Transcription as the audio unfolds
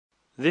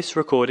This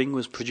recording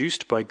was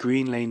produced by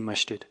Green Lane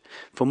Masjid.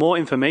 For more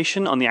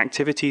information on the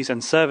activities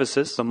and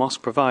services the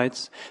mosque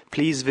provides,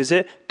 please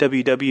visit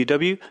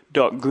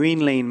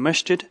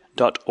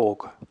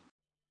www.greenlanemasjid.org.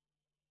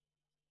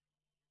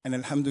 أن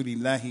الحمد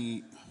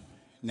لله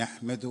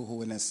نحمده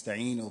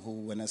ونستعينه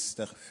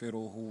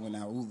ونستغفره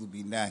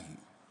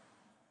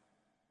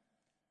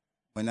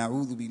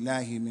ونعوذ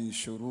بالله من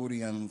شرور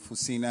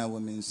أنفسنا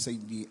ومن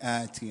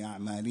سيئات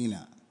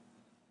أعمالنا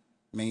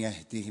من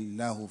يهده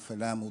الله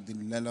فلا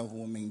مضل له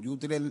ومن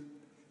يضلل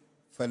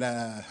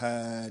فلا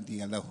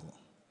هادي له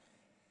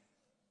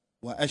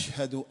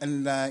وأشهد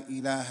أن لا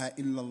إله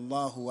إلا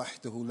الله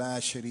وحده لا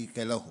شريك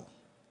له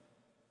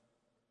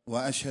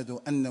وأشهد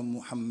أن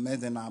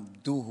محمدًا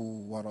عبده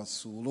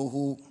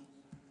ورسوله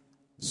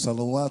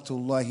صلوات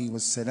الله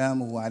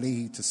وسلامه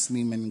عليه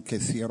تسليمًا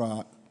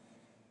كثيرا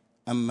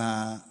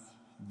أما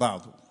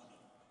بعد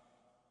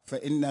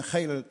فإن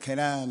خير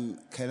الكلام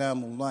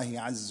كلام الله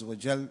عز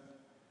وجل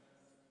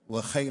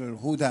وخير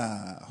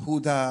الهدى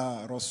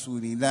هدى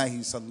رسول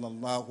الله صلى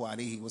الله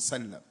عليه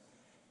وسلم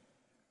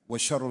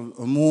وشر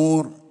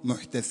الأمور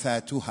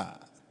محدثاتها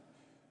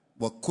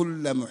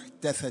وكل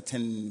محدثة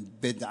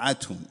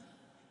بدعة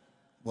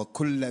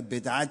وكل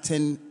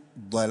بدعة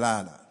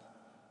ضلالة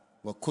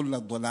وكل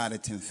ضلالة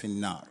في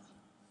النار.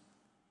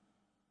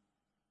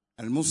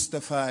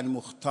 المصطفى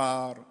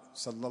المختار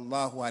صلى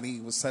الله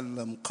عليه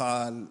وسلم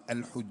قال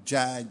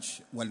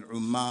الحجاج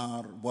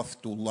والعمار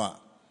وفد الله.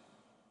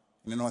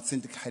 In an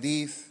authentic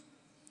hadith,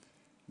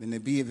 the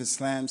Nabi of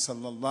Islam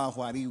sallallahu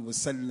alaihi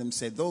wasallam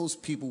said, those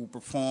people who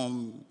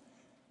perform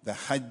the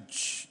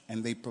Hajj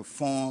and they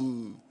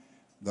perform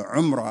the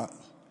Umrah,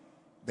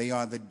 they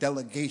are the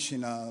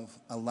delegation of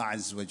Allah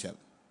Azza wa Jal.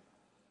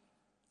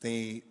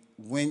 They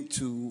went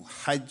to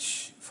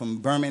Hajj from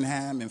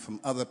Birmingham and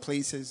from other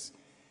places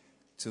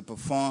to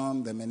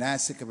perform the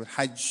manasik of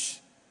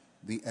Hajj,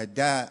 the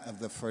Adah of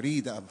the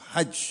Farida of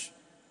Hajj.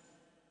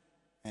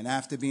 And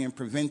after being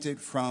prevented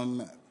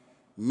from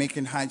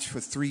making Hajj for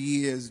 3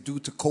 years due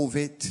to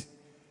COVID,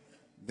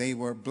 they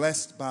were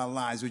blessed by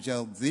Allah Azza wa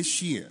Jal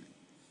this year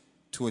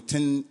to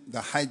attend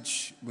the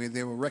Hajj where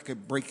there were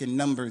record-breaking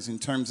numbers in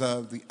terms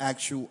of the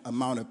actual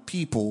amount of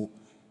people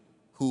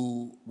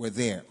who were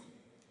there.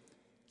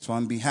 So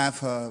on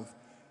behalf of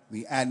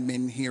the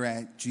admin here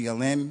at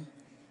GLM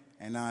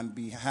and on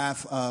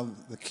behalf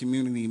of the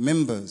community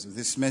members of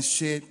this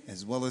masjid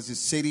as well as the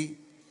city,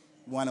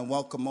 I want to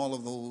welcome all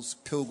of those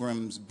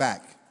pilgrims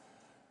back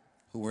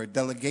who were a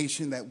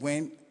delegation that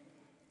went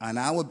on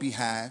our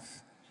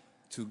behalf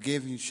to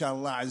give,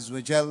 inshallah Azza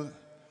wa Jal,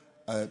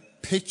 a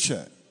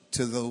picture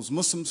to those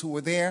Muslims who were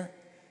there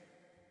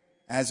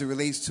as it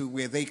relates to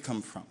where they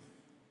come from,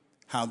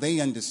 how they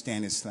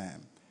understand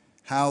Islam,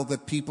 how the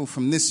people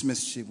from this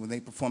masjid, when they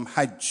perform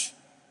Hajj,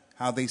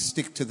 how they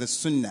stick to the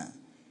Sunnah,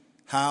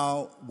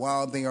 how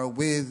while they are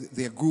with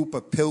their group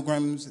of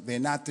pilgrims, they're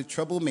not the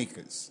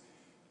troublemakers.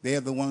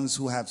 They're the ones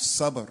who have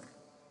sabr.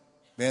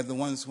 They're the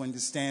ones who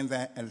understand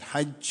that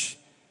Al-Hajj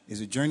is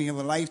a journey of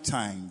a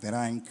lifetime, that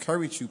I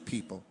encourage you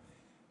people.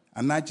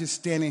 I'm not just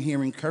standing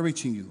here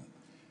encouraging you.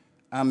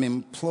 I'm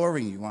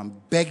imploring you,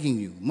 I'm begging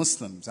you,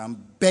 Muslims, I'm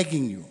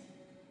begging you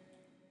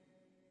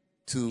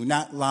to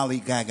not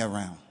lollygag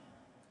around.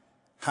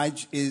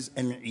 Hajj is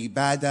an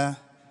ibadah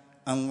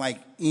unlike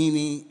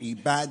any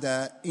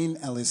ibadah in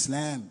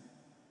al-Islam.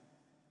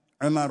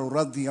 Umar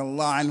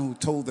radiyallahu anhu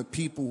told the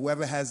people,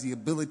 whoever has the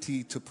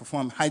ability to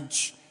perform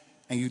Hajj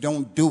and you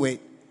don't do it,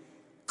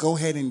 go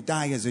ahead and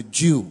die as a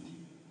Jew.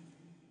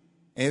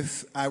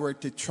 If I were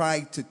to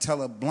try to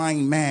tell a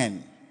blind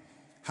man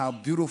how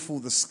beautiful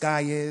the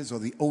sky is or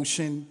the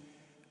ocean,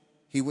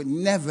 he would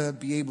never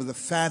be able to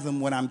fathom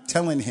what I'm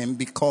telling him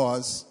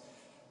because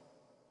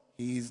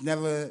he's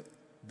never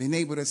been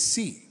able to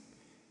see.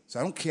 So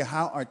I don't care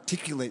how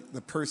articulate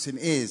the person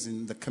is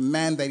and the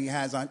command that he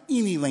has on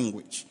any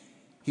language,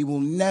 he will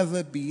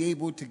never be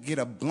able to get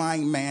a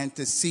blind man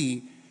to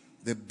see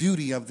the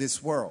beauty of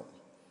this world.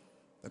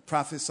 The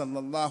Prophet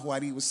sallallahu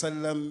alaihi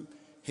wasallam,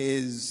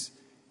 his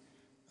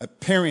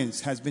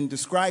appearance has been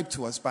described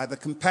to us by the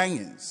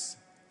companions.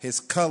 His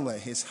color,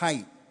 his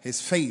height, his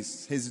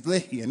face, his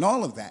lihi, and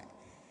all of that.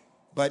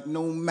 But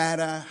no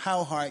matter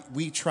how hard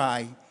we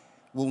try,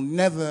 we'll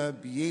never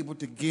be able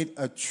to get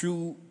a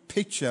true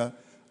picture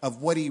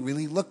of what he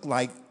really looked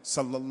like,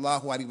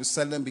 sallallahu alaihi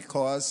wasallam,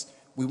 because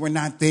we were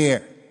not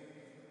there.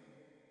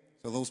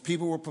 So those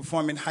people were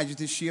performing Hajj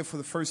this year for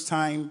the first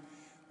time.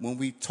 When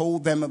we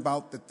told them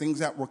about the things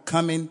that were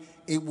coming,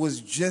 it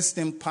was just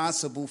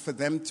impossible for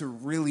them to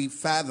really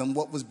fathom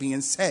what was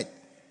being said.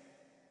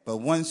 But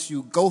once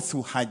you go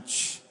through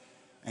Hajj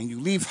and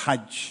you leave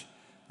Hajj,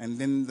 and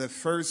then the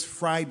first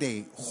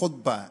Friday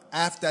khutbah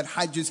after that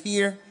Hajj is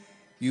here,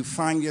 you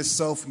find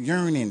yourself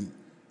yearning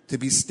to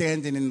be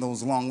standing in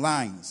those long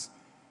lines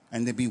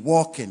and to be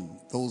walking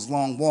those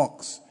long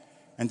walks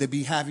and to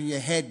be having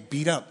your head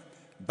beat up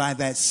by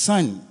that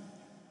sun,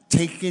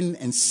 taking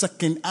and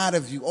sucking out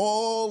of you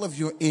all of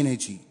your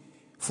energy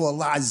for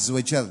Allah Azza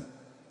wa Jal.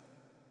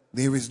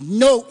 There is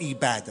no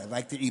ibadah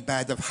like the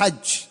ibadah of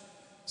Hajj.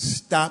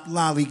 Stop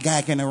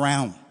lollygagging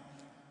around.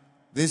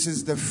 This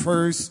is the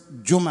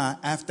first Jummah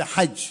after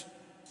Hajj.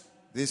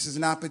 This is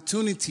an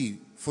opportunity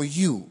for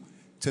you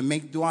to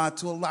make dua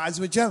to Allah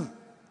Azza wa Jal.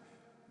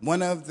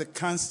 One of the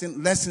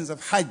constant lessons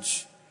of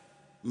Hajj,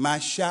 Ma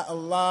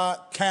sha'Allah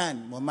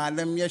kan, wa ma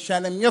lam yasha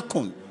lam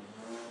yakun.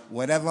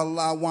 Whatever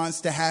Allah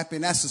wants to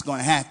happen, that's what's going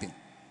to happen.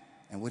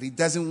 And what He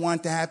doesn't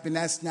want to happen,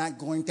 that's not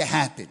going to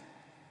happen.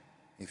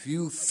 If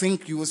you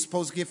think you were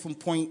supposed to get from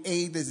point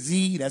A to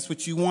Z, that's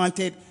what you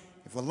wanted.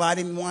 If Allah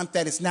didn't want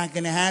that, it's not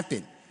going to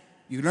happen.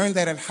 You learn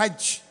that at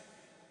Hajj.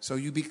 So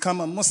you become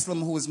a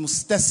Muslim who is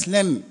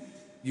mustaslim.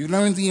 You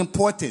learn the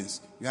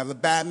importance. You have a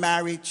bad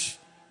marriage.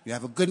 You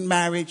have a good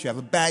marriage. You have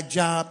a bad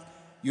job.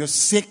 You're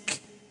sick.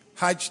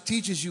 Hajj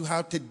teaches you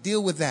how to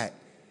deal with that.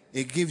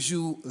 It gives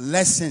you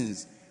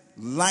lessons,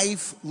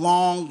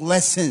 lifelong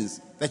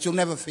lessons that you'll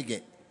never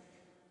forget.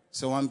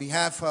 So on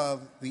behalf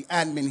of the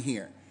admin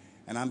here,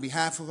 and on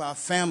behalf of our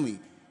family,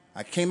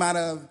 I came out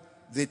of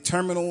the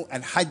terminal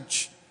at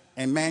Hajj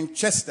in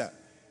Manchester.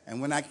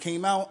 And when I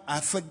came out, I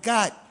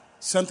forgot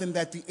something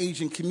that the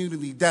Asian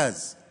community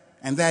does.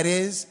 And that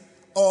is,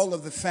 all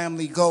of the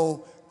family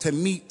go to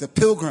meet the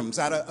pilgrims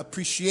out of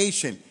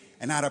appreciation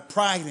and out of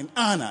pride and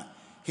honor.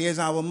 Here's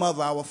our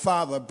mother, our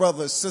father,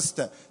 brother,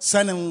 sister,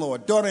 son-in-law,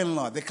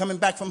 daughter-in-law. They're coming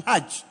back from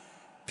Hajj.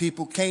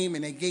 People came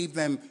and they gave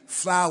them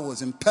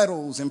flowers and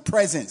petals and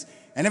presents.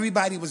 And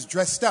everybody was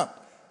dressed up.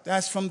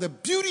 That's from the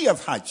beauty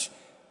of Hajj,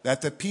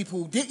 that the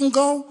people who didn't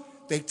go,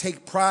 they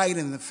take pride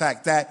in the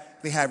fact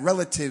that they had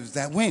relatives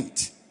that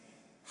went.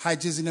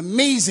 Hajj is an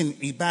amazing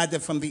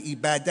ibadah from the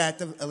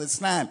ibadat of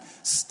Islam.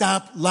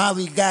 Stop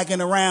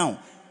lollygagging around.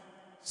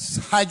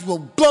 Hajj will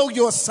blow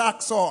your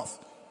socks off,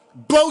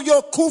 blow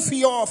your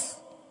kufi off.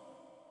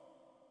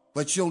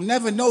 But you'll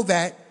never know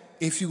that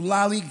if you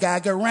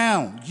lollygag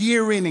around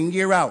year in and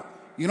year out.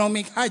 You don't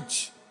make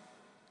Hajj.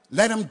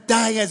 Let them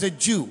die as a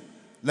Jew.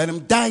 Let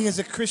them die as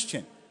a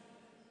Christian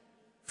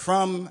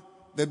from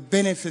the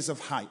benefits of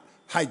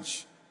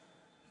Hajj.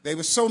 There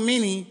were so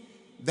many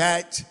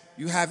that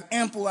you have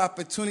ample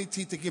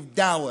opportunity to give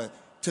dawah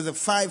to the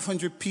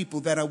 500 people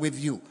that are with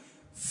you.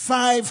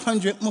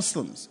 500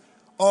 Muslims,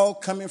 all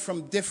coming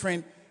from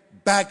different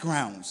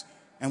backgrounds.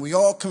 And we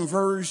all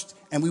converged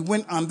and we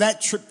went on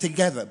that trip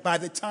together. By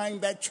the time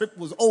that trip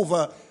was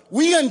over,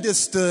 we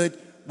understood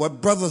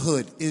what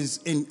brotherhood is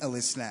in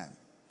Islam.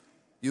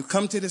 You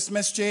come to this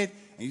masjid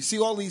and you see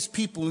all these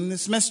people in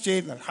this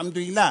masjid,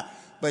 alhamdulillah.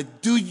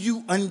 But do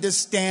you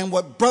understand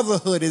what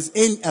brotherhood is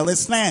in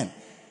Islam?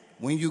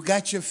 When you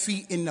got your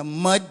feet in the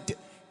mud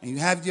and you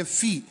have your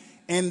feet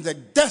in the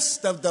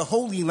dust of the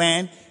Holy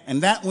Land,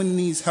 and that one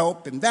needs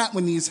help, and that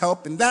one needs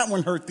help, and that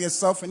one hurt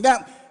themselves, and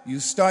that,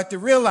 you start to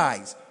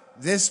realize,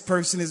 this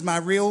person is my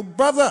real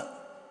brother.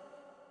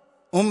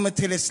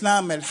 Ummat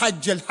al-Islam,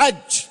 al-Hajj,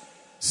 al-Hajj.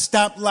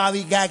 Stop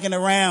lollygagging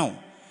around.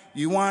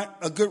 You want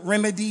a good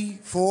remedy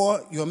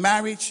for your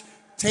marriage?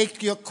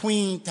 Take your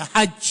queen to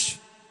Hajj.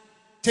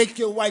 Take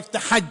your wife to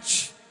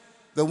Hajj.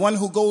 The one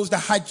who goes to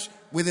Hajj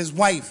with his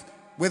wife,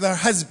 with her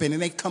husband,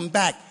 and they come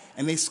back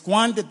and they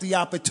squandered the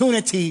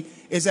opportunity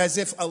is as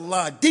if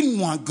Allah didn't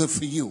want good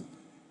for you.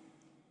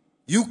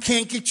 You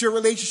can't get your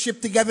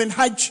relationship together in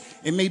Hajj.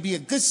 It may be a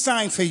good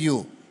sign for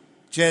you.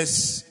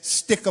 Just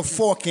stick a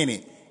fork in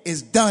it.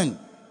 It's done.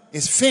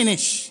 It's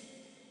finished.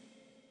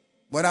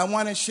 What I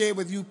want to share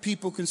with you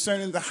people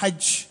concerning the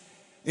Hajj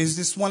is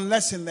this one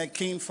lesson that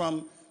came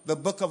from the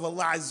book of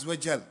Allah Azza wa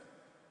Jal.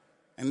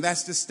 And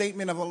that's the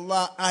statement of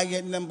Allah,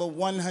 ayat number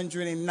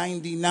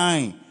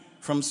 199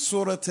 from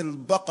Surah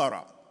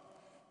Al-Baqarah.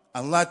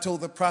 Allah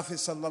told the Prophet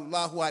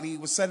sallallahu alaihi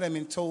wasallam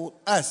and told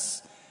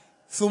us,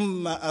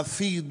 ثُمَّ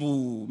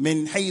أَفِيضُوا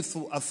مِنْ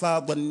حَيْثُ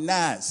أَفَاضَ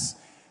النَّاسِ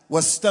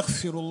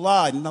وَاسْتَغْفِرُوا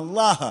اللَّهَ إِنَّ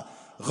اللَّهَ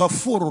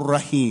غَفُورٌ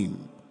رَحِيمٌ.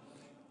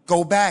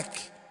 Go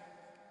back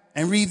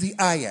and read the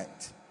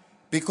ayat.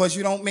 Because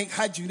you don't make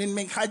Hajj, you didn't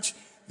make Hajj,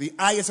 the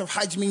ayats of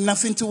Hajj mean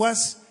nothing to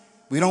us.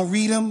 We don't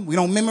read them, we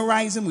don't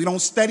memorize them, we don't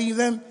study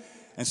them.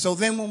 And so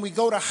then when we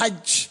go to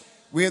Hajj,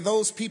 we're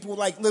those people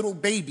like little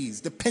babies,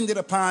 dependent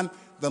upon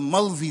the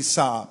Mulvi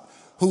Sahib,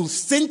 who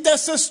sent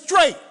us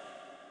astray.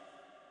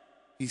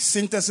 He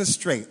sent us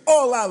astray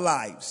all our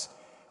lives.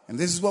 And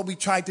this is what we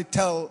tried to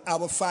tell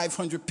our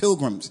 500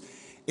 pilgrims.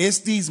 It's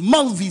these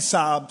Mulvi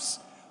Sahibs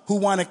who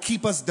want to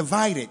keep us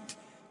divided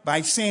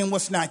by saying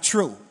what's not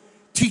true,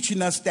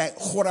 teaching us that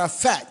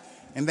khurafat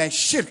and that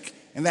shirk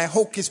and that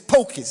hocus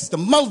pocus, the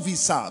Mulvi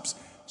Sahibs.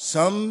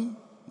 Some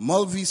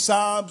Mulvi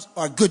Sahibs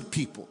are good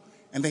people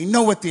and they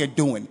know what they're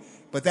doing.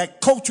 But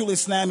that cultural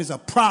Islam is a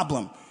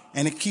problem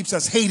and it keeps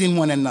us hating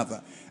one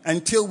another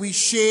until we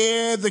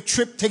share the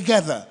trip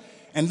together.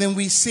 And then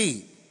we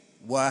see,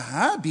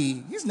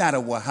 Wahhabi, he's not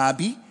a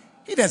Wahhabi.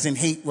 He doesn't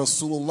hate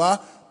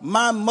Rasulullah.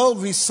 My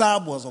Mulvi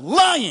Sahib was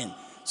lying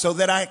so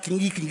that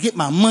he can get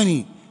my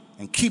money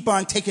and keep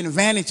on taking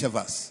advantage of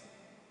us.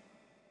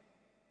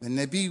 The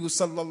Nabi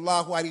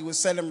sallallahu alaihi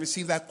wasallam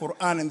received that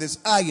Quran and this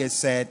ayah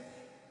said,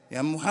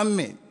 Ya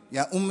Muhammad,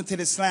 Ya Ummat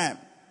al-Islam,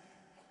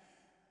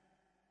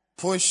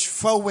 push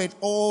forward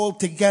all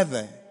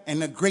together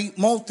in a great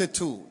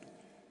multitude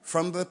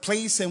from the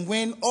place and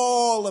when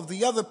all of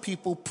the other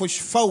people push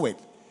forward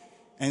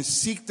and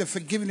seek the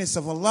forgiveness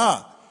of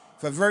Allah.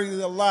 For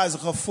verily Allah is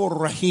Ghafoor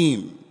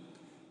Rahim.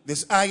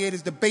 This ayat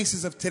is the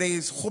basis of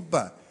today's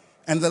khutbah,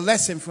 and the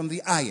lesson from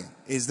the ayat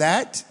is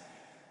that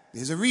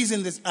there's a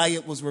reason this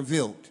ayat was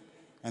revealed,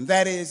 and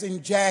that is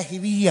in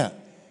Jahiliyyah,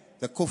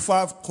 the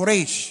kuffar of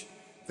Quraysh,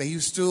 they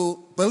used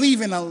to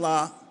believe in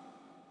Allah,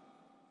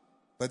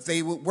 but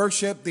they would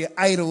worship their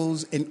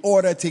idols in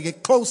order to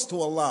get close to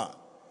Allah.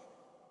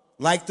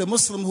 Like the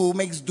Muslim who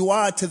makes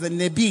dua to the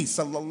Nabi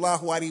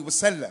sallallahu alaihi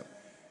wasallam,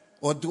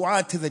 or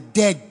dua to the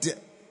dead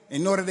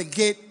in order to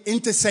get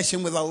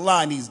intercession with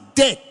Allah, and he's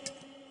dead.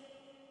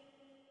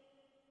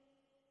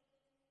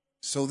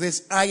 So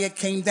this ayah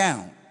came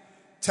down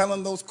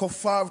telling those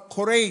kuffar of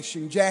Quraysh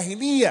in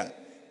Jahiliyyah,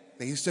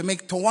 they used to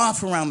make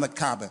tawaf around the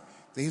Kaaba.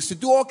 They used to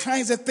do all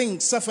kinds of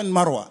things, Safa and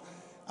Marwa.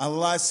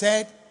 Allah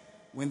said,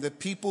 when the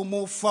people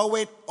move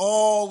forward,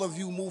 all of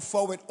you move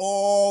forward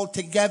all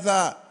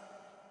together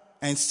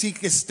and seek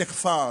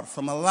istighfar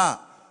from Allah.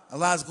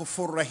 Allah is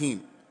Ghafoor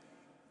Rahim.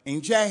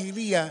 In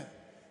Jahiliyyah,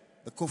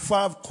 the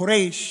kuffar of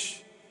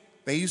Quraysh,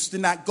 they used to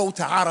not go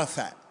to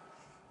Arafat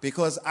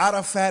because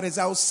Arafat is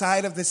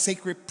outside of the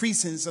sacred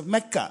precincts of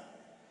Mecca.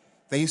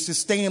 They used to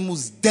stay in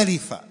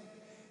Muzdalifah.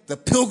 The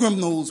pilgrim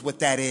knows what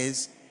that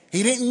is.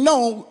 He didn't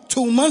know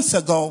 2 months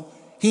ago.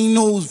 He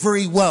knows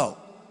very well.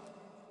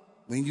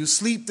 When you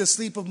sleep the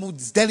sleep of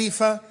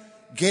Muzdalifah,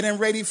 getting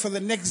ready for the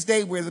next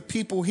day where the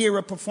people here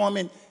are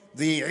performing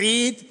the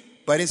Eid,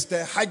 but it's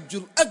the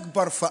Hajjul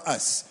Akbar for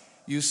us.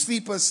 You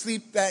sleep a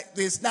sleep that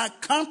is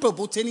not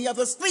comparable to any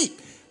other sleep.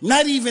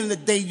 Not even the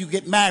day you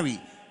get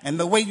married and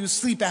the way you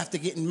sleep after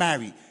getting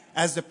married.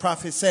 As the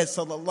Prophet said,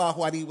 sallallahu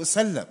alaihi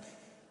wasallam,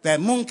 that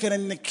munkar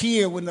and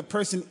nakir, when the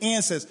person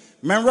answers,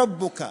 man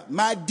rabbuka,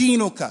 ma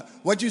dinuka,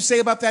 what you say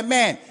about that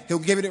man? He'll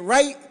give it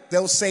right.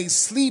 They'll say,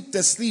 sleep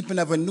the sleeping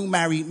of a new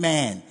married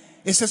man.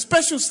 It's a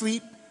special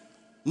sleep.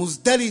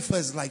 Muzdalifah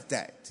is like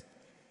that.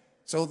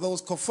 So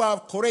those kuffar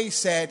of Quraysh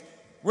said,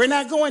 we're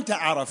not going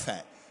to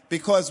Arafat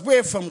because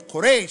we're from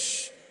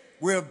Quraysh.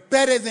 We're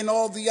better than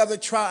all the other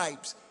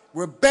tribes.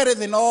 We're better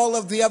than all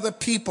of the other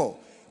people.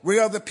 We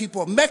are the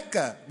people of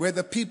Mecca. We're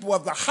the people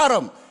of the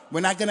Haram.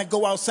 We're not going to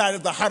go outside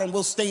of the Haram.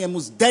 We'll stay in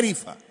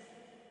Muzdalifah.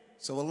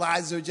 So Allah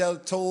Azza wa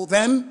Jalla told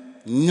them,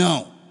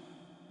 no.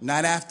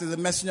 Not after the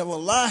Messenger of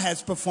Allah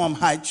has performed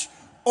Hajj.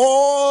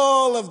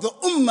 All of the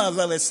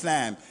Ummah of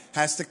Islam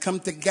has to come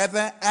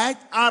together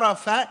at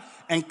Arafat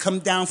and come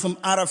down from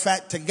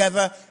Arafat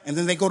together, and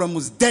then they go to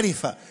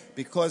Muzdalifah,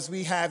 because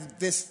we have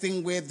this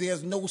thing where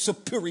there's no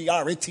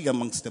superiority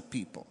amongst the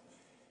people.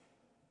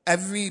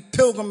 Every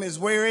pilgrim is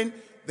wearing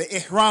the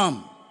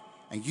ihram,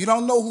 and you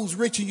don't know who's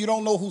rich and you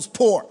don't know who's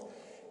poor.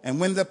 And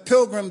when the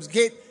pilgrims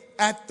get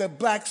at the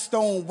black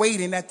stone,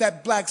 waiting at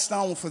that black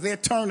stone for their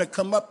turn to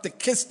come up to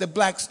kiss the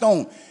black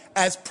stone,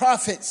 as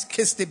prophets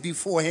kissed it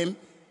before him,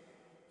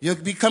 you'll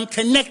become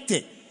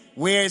connected,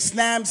 where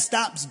Islam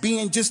stops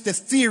being just a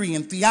theory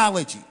and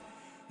theology.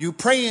 You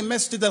pray in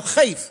Masjid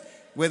al-Khayf,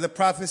 where the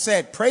Prophet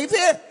said, pray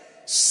there.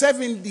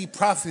 70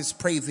 prophets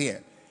pray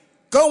there.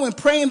 Go and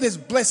pray in this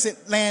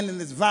blessed land, in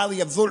this valley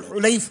of Dhul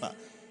Hulayfa.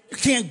 You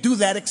can't do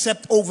that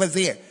except over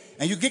there.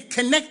 And you get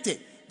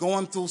connected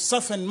going through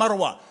Safa and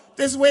Marwa.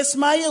 This is where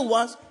Ismail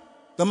was.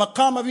 The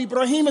maqam of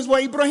Ibrahim is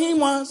where Ibrahim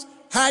was.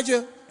 Hajj.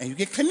 And you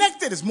get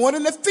connected. It's more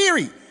than a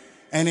theory.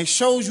 And it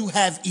shows you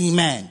have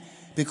iman,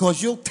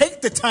 because you'll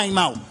take the time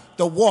out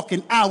to walk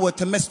an hour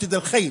to Masjid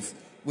al-Khayf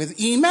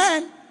with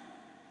iman.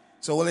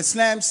 So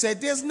Islam said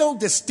there's no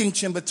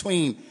distinction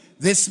between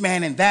this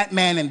man and that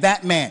man and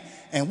that man.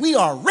 And we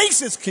are a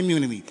racist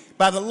community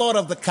by the Lord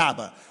of the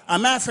Kaaba.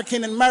 I'm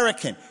African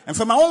American, and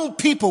for my own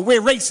people,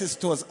 we're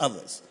racist towards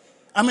others.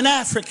 I'm an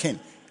African,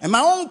 and my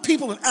own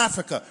people in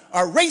Africa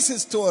are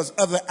racist towards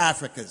other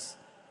Africans.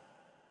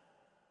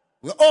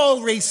 We're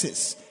all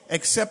racist,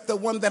 except the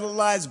one that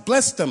Allah has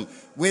blessed them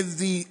with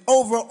the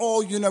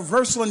overall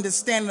universal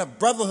understanding of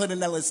brotherhood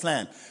in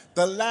Islam.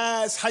 The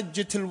last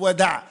Hajjatul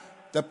Wada,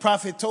 the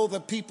Prophet told the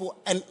people,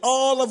 and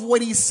all of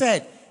what he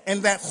said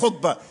in that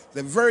khutbah,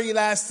 the very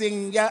last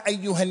thing, Ya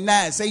ayyuhan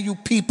nas, say you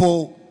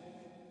people,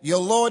 your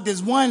Lord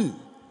is one.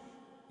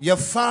 Your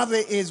Father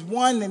is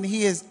one, and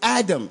he is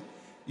Adam.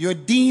 Your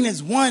deen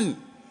is one.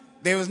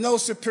 There is no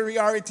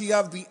superiority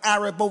of the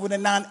Arab over the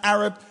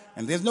non-Arab,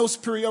 and there's no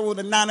superiority of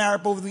the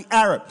non-Arab over the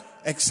Arab,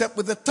 except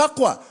with the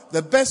taqwa.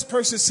 The best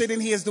person sitting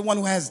here is the one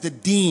who has the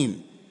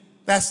deen.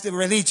 That's the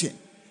religion.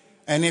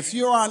 And if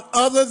you're on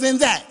other than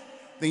that,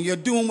 then you're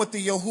doing what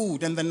the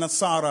Yahud and the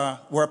Nasara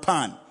were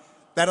upon,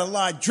 that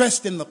Allah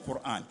addressed in the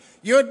Quran.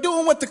 You're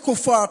doing what the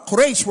Kuffar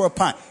Quraysh were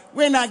upon.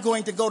 We're not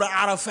going to go to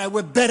Arafat.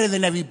 We're better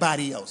than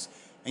everybody else.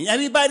 And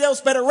everybody else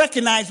better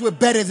recognize we're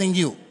better than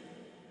you. What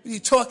are you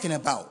talking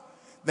about?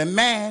 The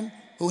man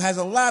who has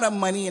a lot of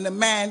money and the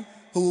man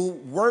who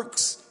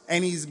works,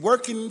 and he's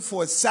working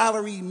for a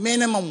salary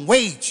minimum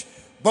wage.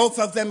 Both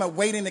of them are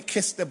waiting to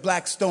kiss the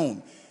black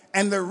stone.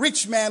 And the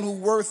rich man who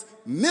worth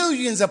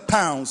millions of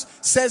pounds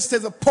says to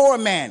the poor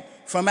man,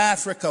 from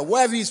Africa,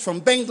 wherever he's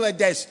from,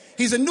 Bangladesh.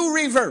 He's a new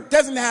revert,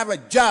 doesn't have a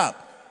job.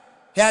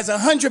 He has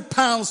 100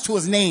 pounds to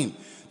his name.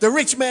 The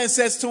rich man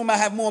says to him, I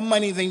have more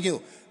money than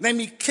you. Let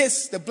me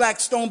kiss the black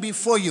stone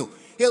before you.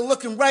 He'll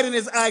look him right in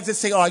his eyes and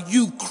say, are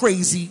you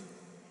crazy?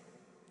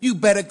 You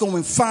better go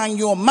and find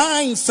your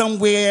mind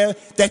somewhere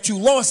that you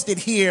lost it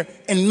here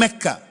in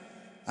Mecca.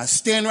 I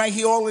stand right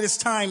here all of this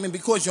time, and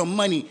because your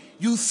money,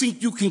 you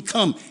think you can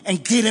come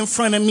and get in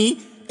front of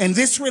me in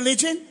this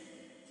religion?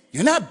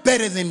 You're not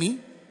better than me.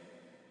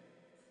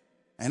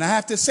 And I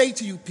have to say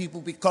to you people,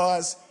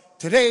 because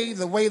today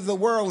the way the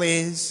world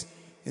is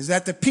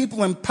that the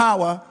people in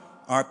power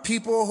are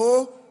people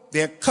who,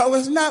 their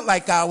color's not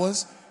like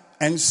ours.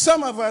 And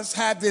some of us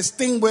have this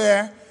thing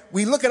where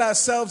we look at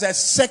ourselves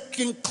as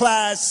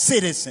second-class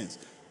citizens.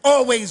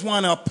 Always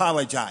want to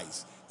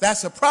apologize.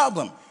 That's a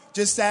problem.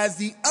 Just as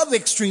the other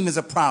extreme is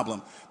a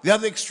problem. The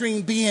other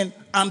extreme being,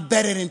 I'm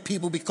better than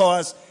people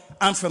because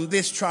I'm from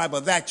this tribe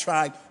or that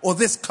tribe, or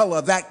this color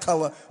or that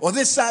color, or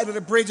this side of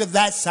the bridge or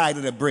that side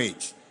of the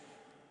bridge.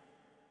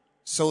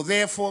 So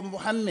therefore,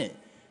 Muhammad,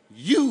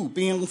 you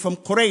being from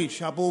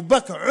Quraysh, Abu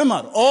Bakr,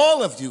 Umar,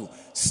 all of you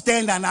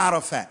stand on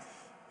Arafat.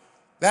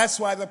 That's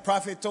why the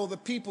Prophet told the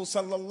people,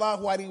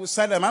 sallallahu alaihi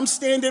wasallam, I'm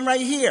standing right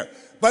here,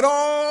 but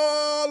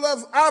all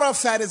of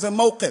Arafat is a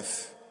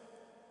mawqif.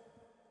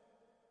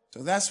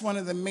 So that's one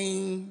of the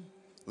main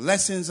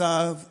lessons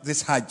of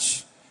this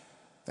Hajj.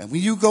 That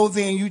when you go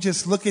there and you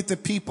just look at the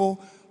people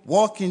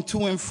walking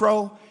to and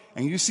fro,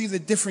 and you see the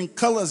different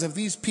colors of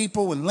these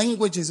people and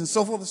languages and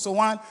so forth and so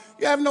on,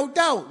 you have no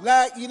doubt,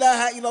 la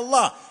ilaha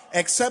illallah,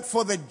 except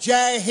for the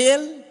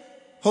jahil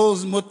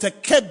who's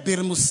mutakabbir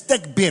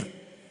mustakbir.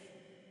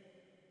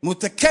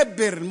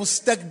 Mutakabbir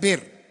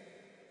mustakbir.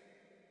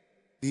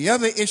 The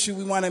other issue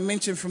we want to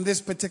mention from this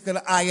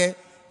particular ayah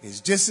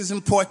is just as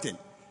important.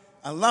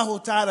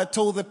 Allah Ta'ala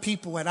told the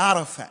people at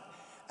Arafat,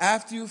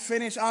 after you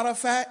finish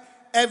Arafat,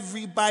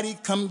 everybody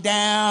come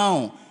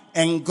down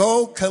and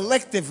go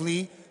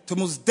collectively to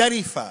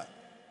Muzdalifah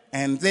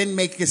and then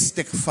make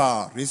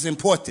istighfar. It's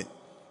important.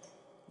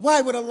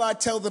 Why would Allah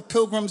tell the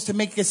pilgrims to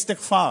make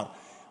istighfar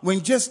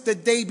when just the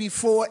day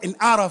before in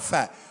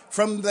Arafat,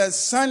 from the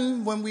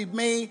sun when we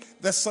made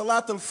the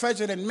Salatul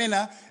Fajr in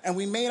Mina and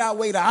we made our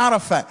way to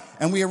Arafat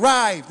and we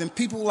arrived and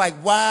people were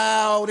like,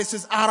 wow, this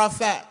is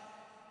Arafat.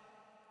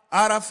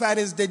 Arafat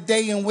is the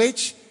day in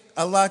which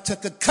Allah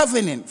took a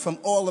covenant from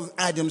all of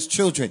Adam's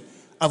children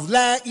of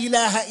La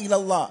ilaha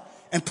illallah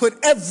and put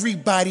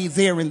everybody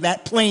there in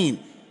that plain.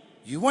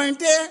 You weren't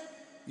there?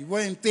 You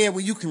weren't there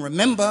where you can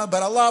remember,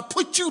 but Allah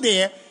put you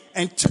there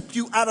and took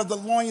you out of the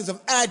loins of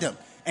Adam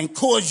and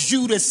caused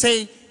you to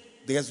say,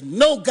 there's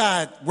no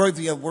God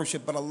worthy of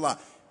worship but Allah.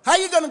 How are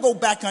you going to go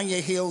back on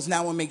your heels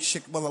now and make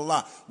shirk with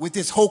Allah with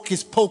this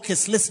hocus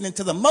pocus listening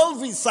to the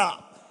Maulvi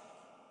Sahib?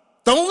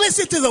 Don't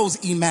listen to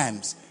those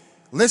imams.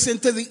 Listen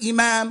to the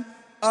imam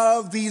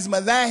of these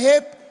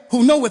madhahib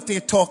who know what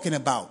they're talking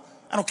about.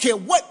 I don't care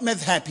what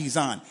madhab he's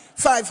on.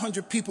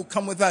 500 people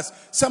come with us.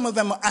 Some of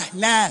them are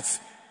ahnaf.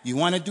 You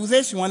want to do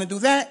this? You want to do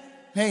that?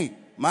 Hey,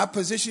 my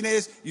position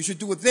is you should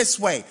do it this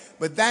way.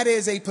 But that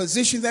is a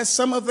position that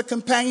some of the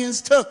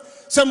companions took.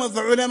 Some of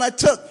the ulama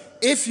took.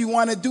 If you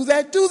want to do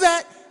that, do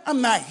that.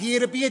 I'm not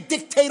here to be a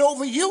dictator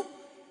over you.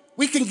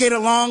 We can get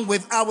along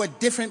with our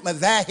different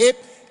madhahib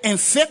and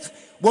fiqh.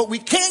 What we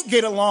can't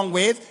get along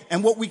with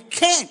and what we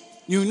can't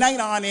unite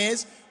on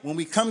is when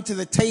we come to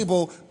the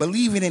table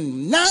believing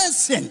in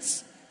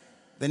nonsense.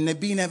 The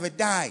Nabi never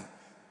died.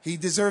 He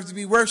deserves to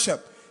be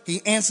worshipped.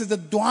 He answered the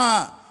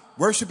dua,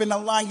 worshiping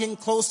Allah and getting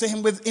close to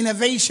him with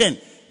innovation.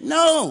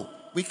 No,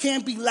 we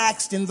can't be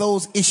laxed in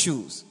those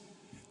issues.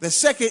 The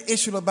second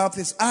issue about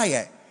this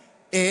ayah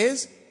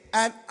is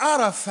at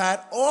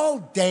Arafat all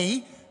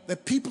day, the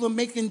people are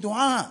making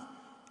dua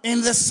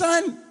in the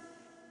sun.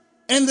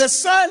 In the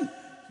sun.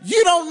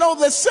 You don't know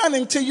the sun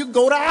until you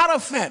go to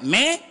Arafat,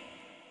 man.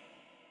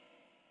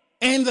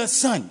 In the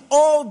sun,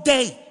 all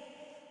day.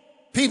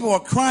 People are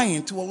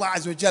crying to Allah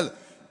Azza wa Jalla.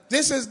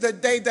 This is the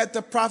day that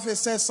the Prophet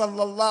says,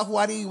 sallallahu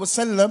alaihi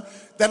wasallam,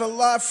 that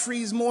Allah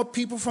frees more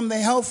people from the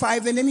hellfire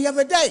than any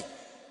other day.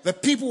 The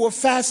people were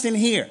fasting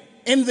here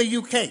in the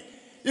UK.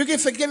 You get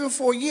forgiven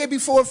for a year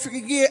before, a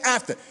year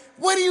after.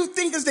 What do you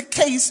think is the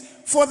case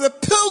for the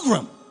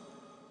pilgrim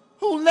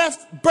who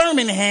left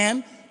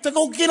Birmingham to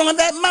go get on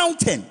that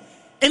mountain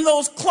in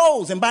those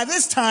clothes? And by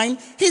this time,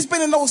 he's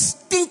been in those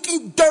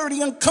stinking,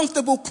 dirty,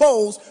 uncomfortable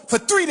clothes for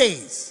 3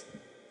 days.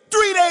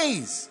 3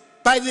 days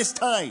by this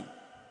time.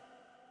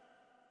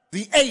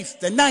 The 8th,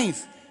 the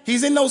 9th,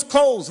 he's in those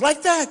clothes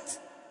like that.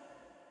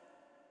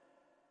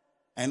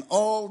 And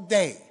all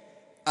day,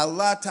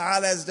 Allah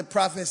Ta'ala, as the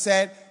Prophet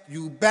said,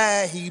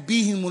 yubahi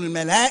bihimul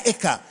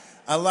malaika.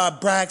 Allah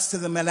brags to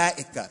the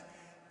malaika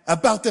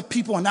about the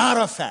people on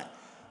Arafat.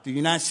 Do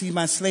you not see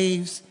my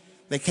slaves?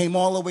 They came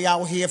all the way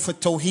out here for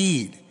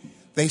Tawheed.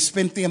 They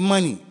spent their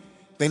money.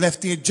 They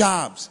left their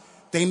jobs.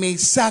 They made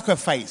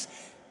sacrifice.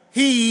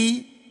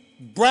 He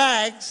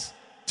brags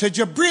to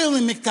Jibril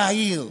and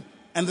Mikael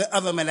and the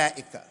other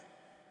malaika.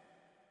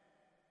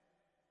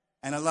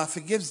 And Allah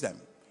forgives them.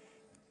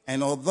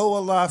 And although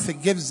Allah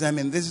forgives them,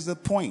 and this is the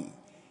point,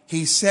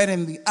 He said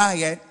in the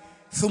ayat,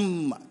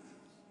 ثُمَّ,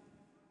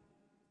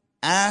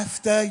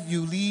 after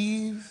you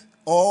leave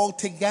all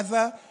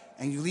together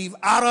and you leave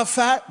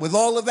Arafat with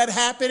all of that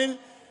happening,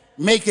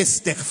 make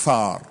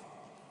istighfar.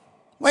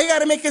 Why you got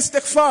to make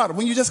istighfar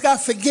when you just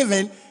got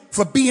forgiven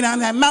for being on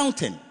that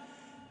mountain?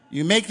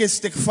 You make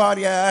istighfar,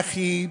 ya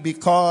akhi,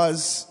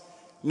 because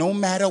no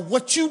matter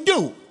what you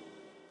do,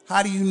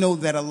 how do you know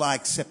that Allah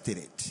accepted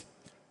it?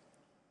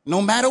 No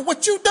matter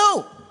what you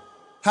do,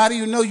 how do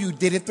you know you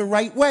did it the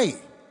right way?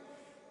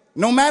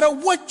 No matter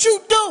what you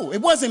do, it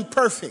wasn't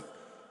perfect.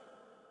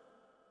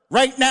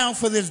 Right now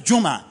for this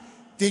Jummah,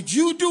 did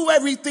you do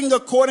everything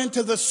according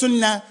to the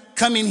sunnah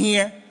coming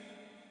here?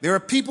 There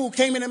are people who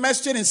came in the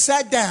masjid and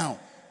sat down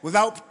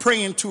without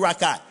praying 2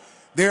 rakat.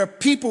 There are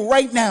people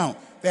right now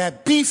that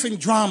have beef and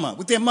drama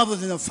with their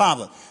mothers and their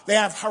fathers. They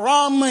have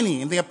haram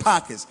money in their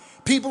pockets.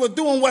 People are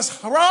doing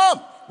what's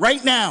haram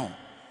right now.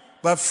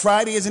 But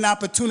Friday is an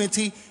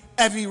opportunity.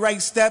 Every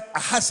right step, a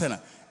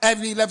hasana.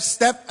 Every left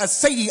step, a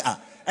sayyi'ah.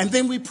 And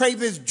then we pray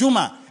this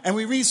Jummah, and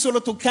we read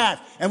Surah Al-Kahf,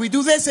 and we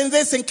do this and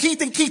this, and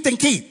keep and keep and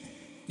keep.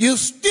 You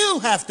still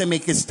have to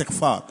make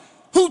istighfar.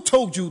 Who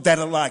told you that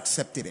Allah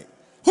accepted it?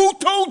 Who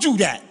told you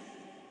that?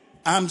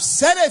 I'm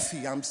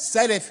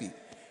Salafi.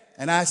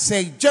 And I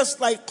say, just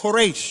like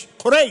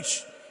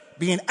Quraysh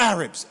being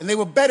Arabs, and they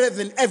were better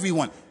than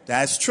everyone.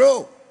 That's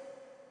true.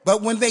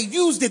 But when they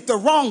used it the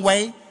wrong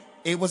way,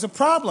 it was a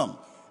problem.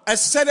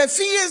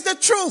 As-Salafiyya is the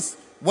truth.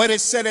 What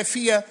is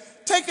Salafiyya?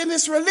 Taking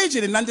this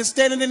religion and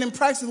understanding it in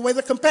practice the way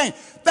the companion.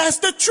 That's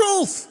the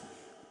truth.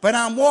 But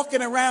I'm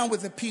walking around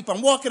with the people.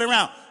 I'm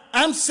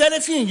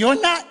Salafi and you're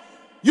not?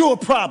 You're a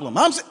problem.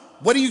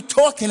 What are you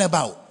talking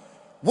about?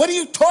 What are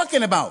you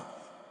talking about?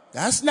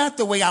 That's not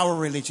the way our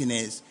religion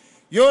is.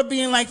 You're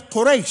being like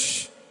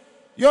Quraysh.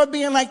 You're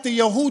being like the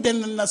Yahud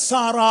and the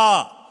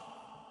Nasara.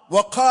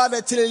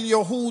 وَقَالَتِ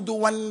الْيَهُودُ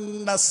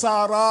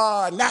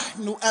وَالنَّصَارَى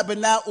نَحْنُ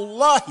أَبْنَاءُ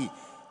اللَّهِ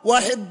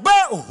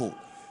وَأَحِبَّاؤُهُ.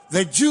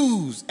 The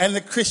Jews and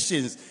the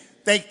Christians,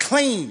 they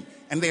claim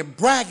and they're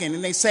bragging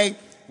and they say,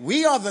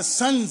 we are the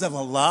sons of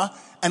Allah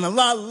and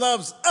Allah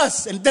loves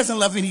us and doesn't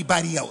love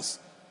anybody else.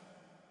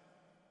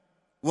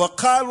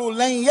 وَقَالُوا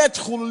لَنْ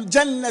يَدْخُلُ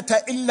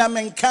الْجَنَّةَ إِلَّا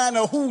مَنْ كَانَ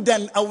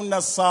هُودًا أَوْ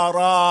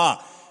نَصَارَى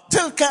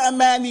تِلْكَ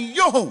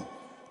أَمَانِيُّهُمْ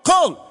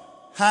قُلْ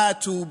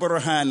هَاتُوا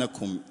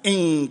بُرْهَانَكُمْ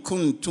إِن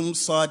كُنْتُمْ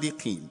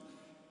صَادِقِينَ.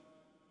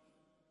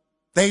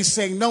 They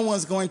say no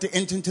one's going to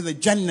enter into the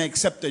Jannah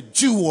except a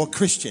Jew or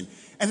Christian.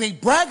 And they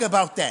brag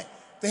about that.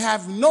 They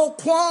have no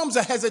qualms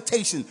or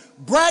hesitation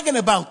bragging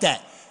about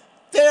that.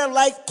 They're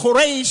like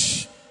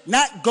Quraysh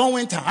not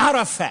going to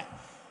Arafat.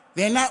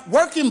 They're not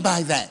working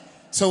by that.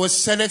 So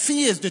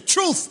Salafi is the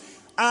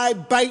truth. I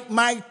bite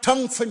my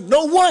tongue for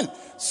no one.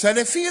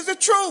 Salafi is the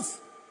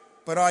truth.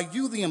 But are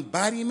you the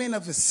embodiment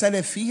of the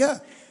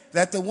Salafiyya?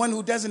 That the one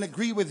who doesn't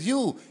agree with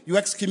you, you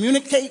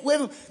excommunicate with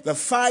them? The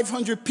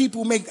 500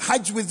 people make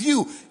Hajj with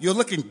you, you're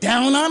looking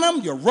down on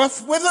them? You're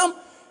rough with them?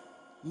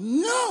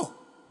 No.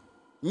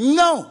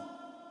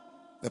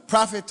 The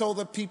Prophet told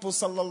the people,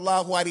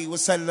 sallallahu alaihi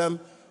wasallam,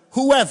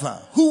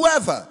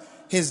 whoever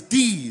his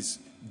deeds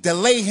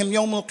delay him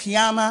yawm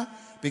al-qiyamah,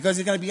 because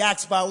he's going to be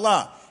asked by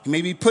Allah. He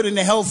may be put in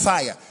the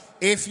hellfire.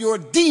 If your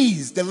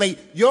deeds delay,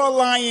 your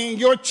lying,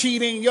 your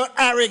cheating, your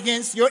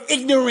arrogance, your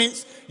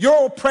ignorance,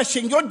 your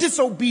oppression, your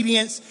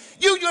disobedience,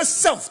 you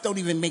yourself don't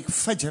even make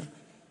fajr.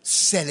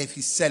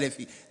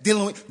 Salafi.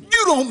 You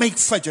don't make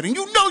fajr, and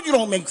you know you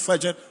don't make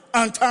fajr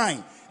on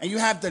time. And you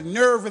have the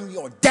nerve and the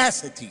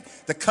audacity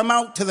to come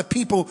out to the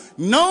people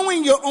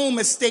knowing your own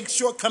mistakes,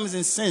 shortcomings,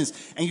 and sins,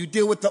 and you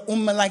deal with the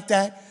ummah like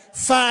that.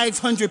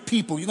 500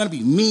 people, you're going to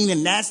be mean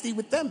and nasty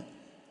with them.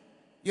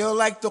 You're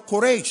like the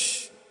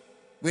Quraysh.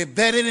 We're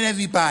better than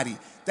everybody.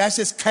 That's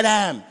just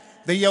kalam.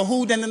 The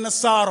Yahud and the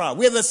Nasara.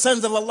 We're the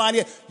sons of Allah.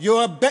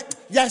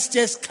 That's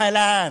just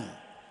kalam.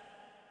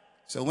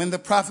 So when the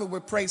Prophet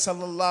would pray,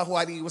 sallallahu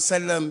alaihi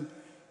wasallam,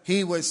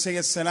 he would say,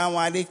 assalamu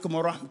alaikum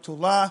wa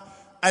rahmatullah.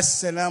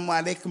 Assalamu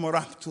alaikum wa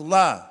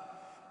rahmatullah.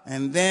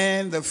 And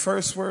then the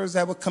first words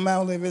that would come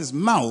out of his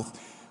mouth,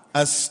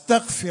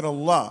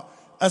 astaghfirullah,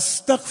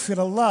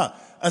 astaghfirullah,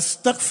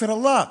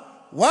 astaghfirullah.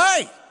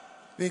 Why?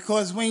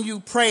 Because when you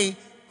pray,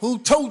 who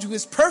told you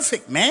it's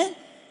perfect, man?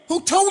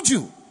 Who told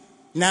you?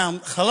 Now,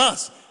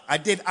 khalas, I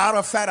did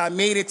Arafat, I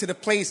made it to the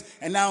place,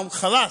 and now I'm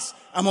khalas.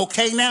 I'm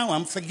okay now,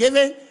 I'm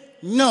forgiven?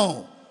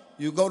 No.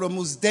 You go to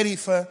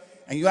Muzdalifah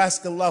and you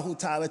ask Allah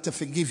Ta'ala to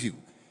forgive you.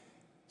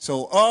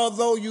 So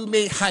although you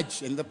made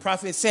Hajj, and the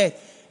Prophet said,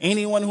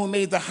 anyone who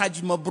made the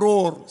Hajj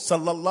Mabrur,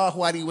 sallallahu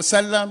alaihi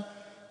wasallam,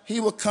 he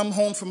will come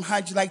home from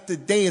Hajj like the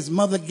day his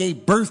mother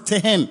gave birth to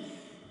him.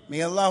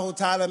 May Allah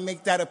Ta'ala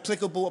make that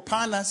applicable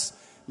upon us.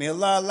 May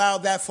Allah allow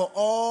that for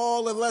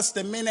all of us,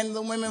 the men and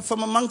the women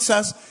from amongst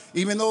us,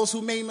 even those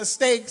who made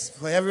mistakes.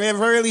 For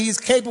verily He's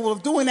capable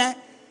of doing that.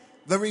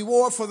 The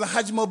reward for the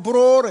Hajj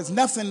Mabrur is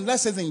nothing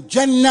less than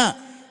Jannah.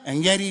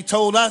 And yet He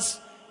told us,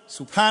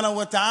 subhanahu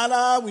wa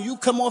ta'ala, when you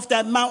come off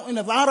that mountain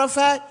of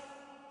Arafat,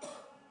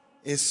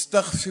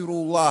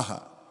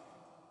 istaghfirullah.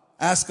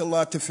 Ask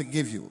Allah to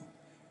forgive you.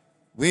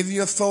 With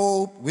your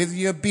thobe, with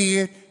your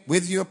beard,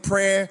 with your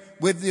prayer,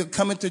 with your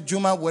coming to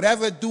Jummah,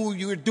 whatever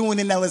you're doing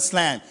in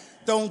Islam.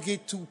 Don't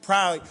get too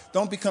proud.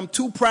 Don't become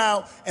too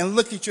proud and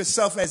look at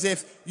yourself as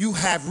if you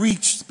have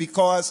reached,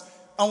 because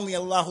only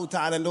Allah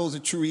Ta'ala knows the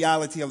true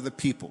reality of the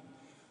people.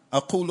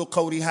 أقول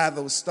قولي هذا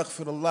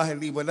واستغفر الله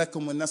لي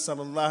ولكم ونسأل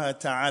الله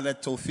تعالى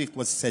التوفيق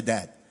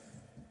والسداد.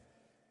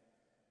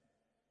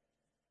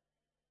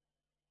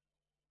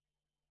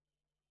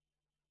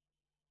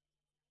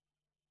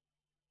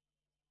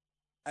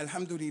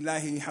 الحمد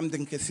لله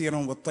حمدا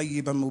كثيرا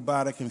وطيبا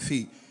مباركا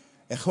فيه.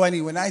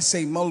 Ikhwani, when I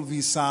say Maulvi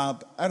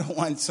Saab, I don't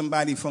want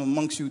somebody from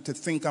amongst you to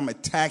think I'm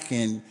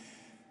attacking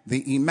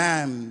the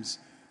imams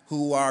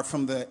who are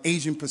from the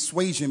Asian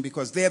persuasion,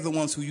 because they're the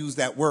ones who use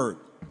that word.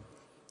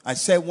 I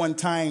said one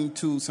time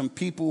to some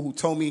people who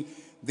told me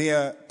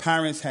their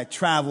parents had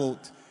traveled,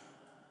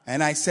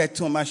 and I said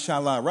to them,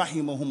 mashallah,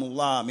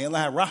 rahimahumullah, may Allah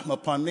have rahmah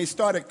upon them. They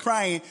started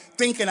crying,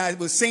 thinking I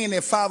was saying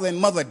their father and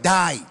mother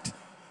died.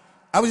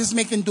 I was just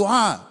making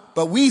dua.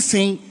 But we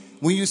think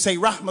when you say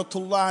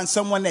rahmatullah on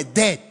someone that's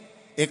dead,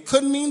 it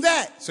couldn't mean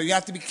that. So you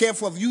have to be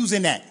careful of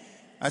using that.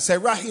 I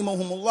said,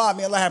 rahimahumullah,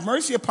 may Allah have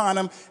mercy upon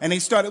them. And they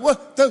started,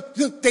 what,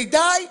 they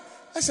died?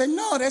 I said,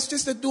 no, that's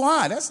just a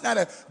dua. That's not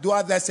a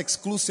dua that's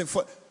exclusive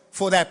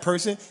for that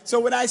person. So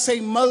when I say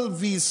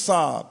Maulvi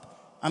Saab,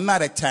 I'm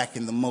not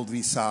attacking the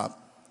Maulvi Saab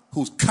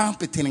who's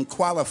competent and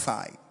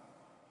qualified.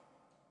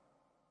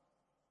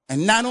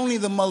 And not only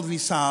the Maulvi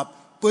Saab,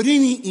 but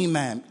any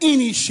imam,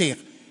 any sheikh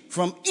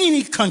from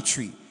any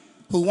country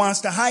who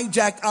wants to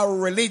hijack our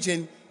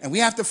religion and we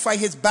have to fight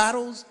his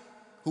battles,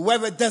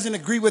 whoever doesn't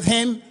agree with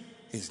him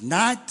is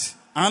not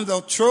on the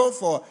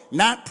truth or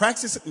not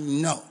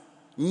practicing. No.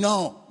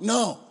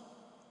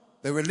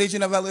 The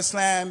religion of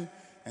Islam,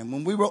 and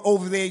when we were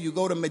over there, you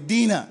go to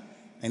Medina,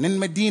 and in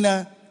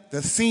Medina,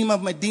 the theme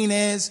of Medina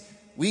is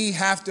we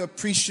have to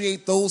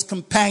appreciate those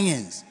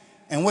companions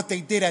and what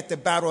they did at the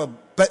battle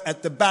of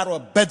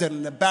Badr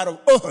and the battle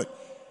of Uhud,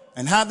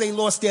 and how they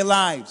lost their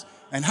lives,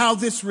 and how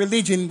this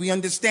religion, we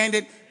understand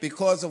it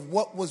because of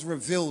what was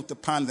revealed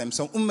upon them.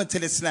 So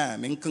Ummatul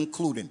Islam, in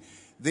concluding,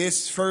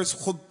 this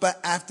first khutbah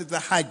after the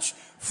Hajj,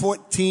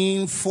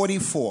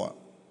 1444,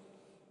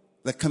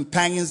 the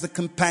companions,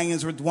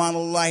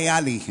 Ridwanullahi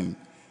alayhim,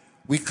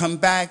 we come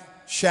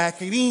back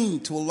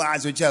shakireen to Allah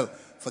Azza wa Jal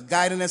for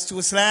guiding us to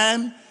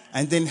Islam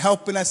and then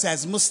helping us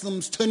as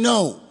Muslims to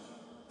know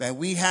that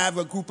we have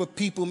a group of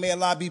people, may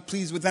Allah be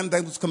pleased with them,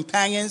 those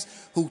companions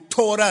who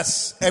taught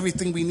us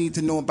everything we need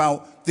to know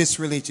about this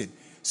religion.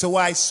 So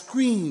I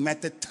scream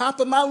at the top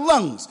of my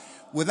lungs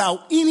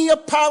without any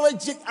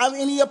apologies.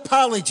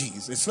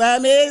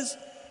 Islam is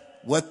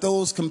what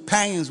those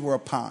companions were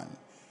upon.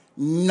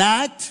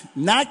 Not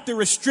the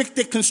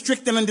restricted,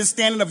 constricted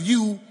understanding of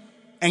you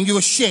and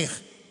your sheikh,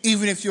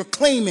 even if you're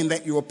claiming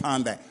that you're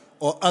upon that,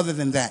 or other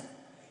than that.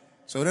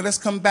 So let us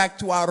come back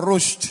to our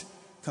rushd,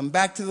 come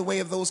back to the way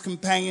of those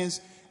companions,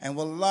 and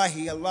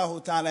wallahi,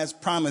 Allah Ta'ala has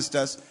promised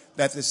us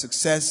that the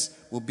success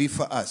will be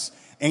for us.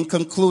 In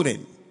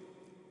concluding,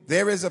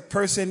 there is a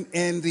person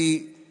in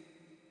the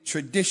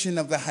tradition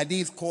of the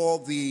hadith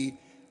called the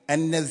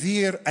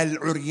An-Nadhir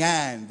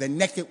Al-Uryan, the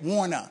naked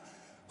warner,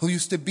 who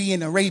used to be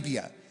in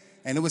Arabia.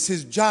 And it was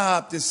his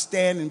job to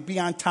stand and be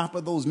on top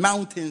of those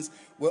mountains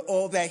where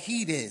all that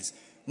heat is.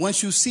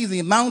 Once you see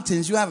the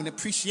mountains, you have an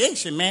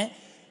appreciation, man.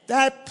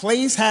 That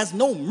place has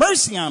no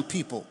mercy on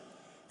people.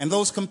 And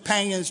those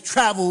companions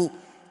traveled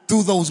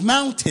through those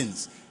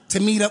mountains to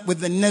meet up with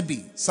the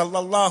Nabi,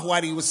 sallallahu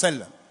alaihi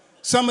wasallam.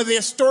 Some of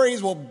their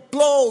stories will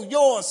blow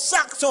your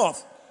socks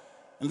off.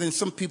 And then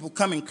some people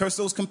come and curse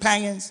those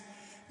companions.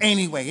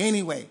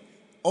 Anyway,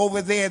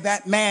 over there,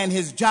 that man,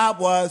 his job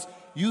was,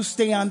 you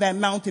stay on that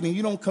mountain and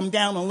you don't come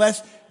down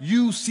unless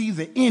you see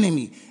the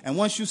enemy. And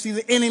once you see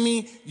the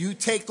enemy, you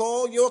take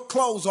all your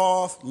clothes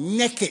off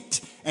naked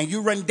and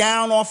you run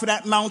down off of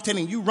that mountain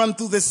and you run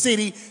through the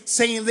city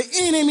saying, the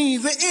enemy,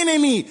 the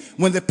enemy.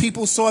 When the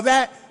people saw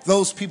that,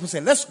 those people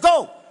said, let's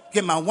go.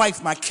 Get my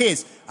wife, my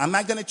kids. I'm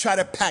not going to try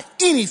to pack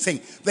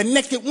anything. The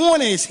naked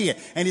warner is here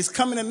and it's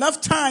coming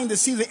enough time to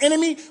see the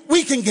enemy.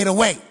 We can get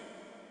away.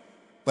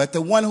 But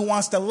the one who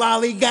wants to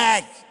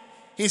lollygag,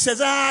 he says,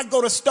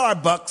 go to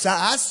Starbucks.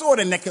 I saw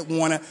the naked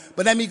warner,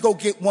 but let me go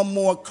get one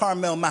more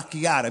caramel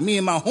macchiato. Me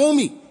and my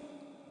homie,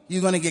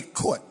 you're going to get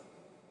caught.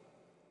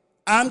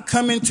 I'm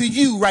coming to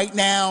you right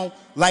now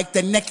like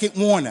the naked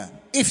warner,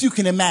 if you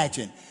can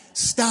imagine.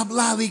 Stop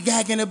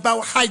lollygagging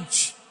about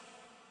Hajj.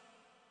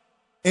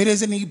 It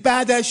is an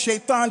Ibadah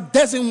Shaitan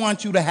doesn't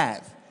want you to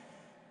have.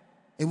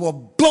 It will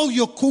blow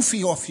your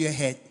kufi off your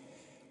head,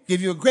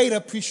 give you a great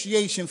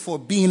appreciation for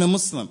being a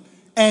Muslim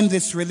and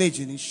this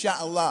religion,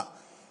 inshallah.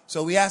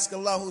 So we ask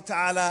Allah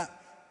Ta'ala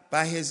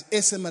by His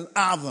Ism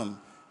al-Azam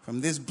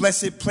from this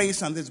blessed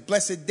place on this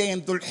blessed day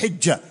in Dhul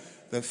Hijjah,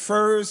 the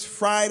first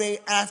Friday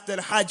after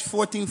the Hajj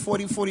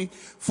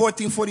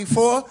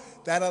 1444,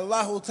 that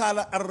Allah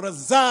Ta'ala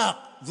ar-Razzaq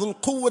Dhul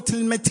Quwwat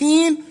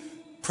al-Mateen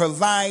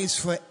provides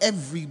for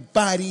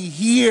everybody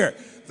here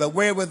the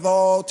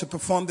wherewithal to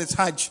perform this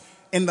Hajj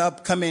in the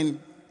upcoming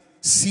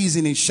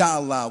season,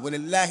 inshallah.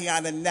 وَلِلَّهِ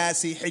عَلَى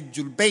النَّاسِ حِجُّ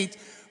الْبَيْتِ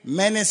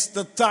مَنِ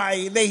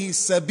اسْتَطَاعَ إِلَيْهِ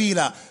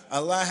سَبِيلًا.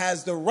 Allah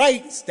has the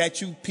rights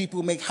that you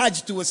people make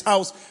Hajj to his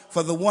house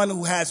for the one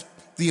who has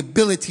the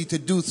ability to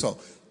do so.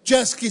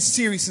 Just get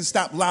serious and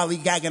stop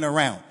lollygagging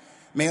around.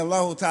 May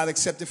Allah Ta'ala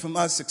accept it from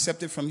us,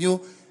 accept it from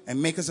you,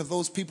 and make us of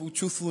those people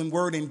truthful in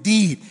word and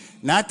deed.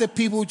 Not the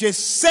people who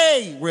just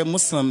say we're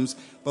Muslims,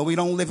 but we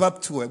don't live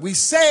up to it. We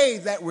say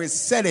that we're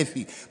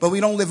Salafi, but we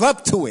don't live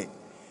up to it.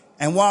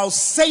 And while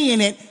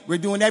saying it, we're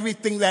doing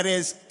everything that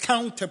is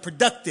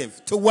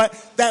counterproductive to what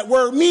that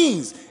word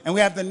means. And we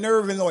have the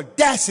nerve and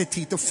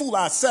audacity to fool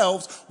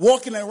ourselves,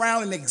 walking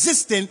around and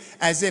existing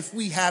as if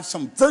we have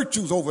some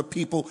virtues over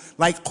people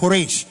like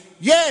Quraysh.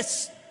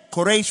 Yes,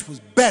 Quraysh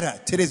was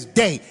better to this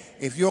day.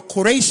 If you're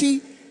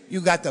Qurayshi, you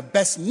got the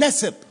best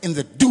nasib in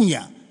the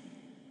dunya.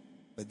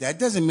 But that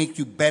doesn't make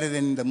you better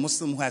than the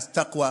Muslim who has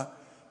taqwa.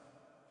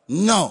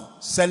 No.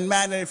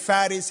 Salman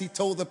al-Faris, he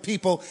told the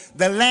people,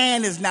 the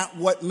land is not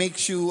what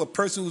makes you a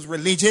person who's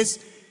religious.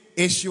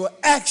 It's your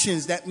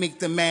actions that make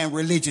the man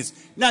religious.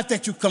 Not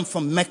that you come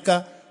from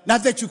Mecca,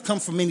 not that you come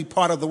from any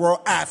part of the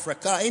world,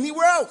 Africa,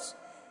 anywhere else.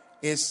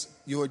 It's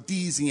your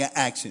deeds and your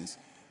actions.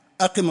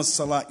 Aqim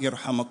as-salat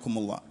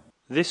yarhamakumullah.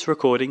 This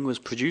recording was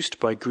produced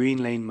by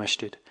Green Lane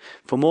Masjid.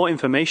 For more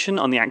information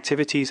on the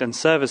activities and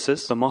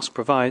services the mosque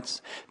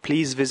provides,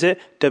 please visit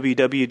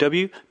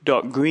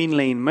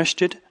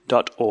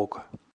www.greenlanemasjid.org.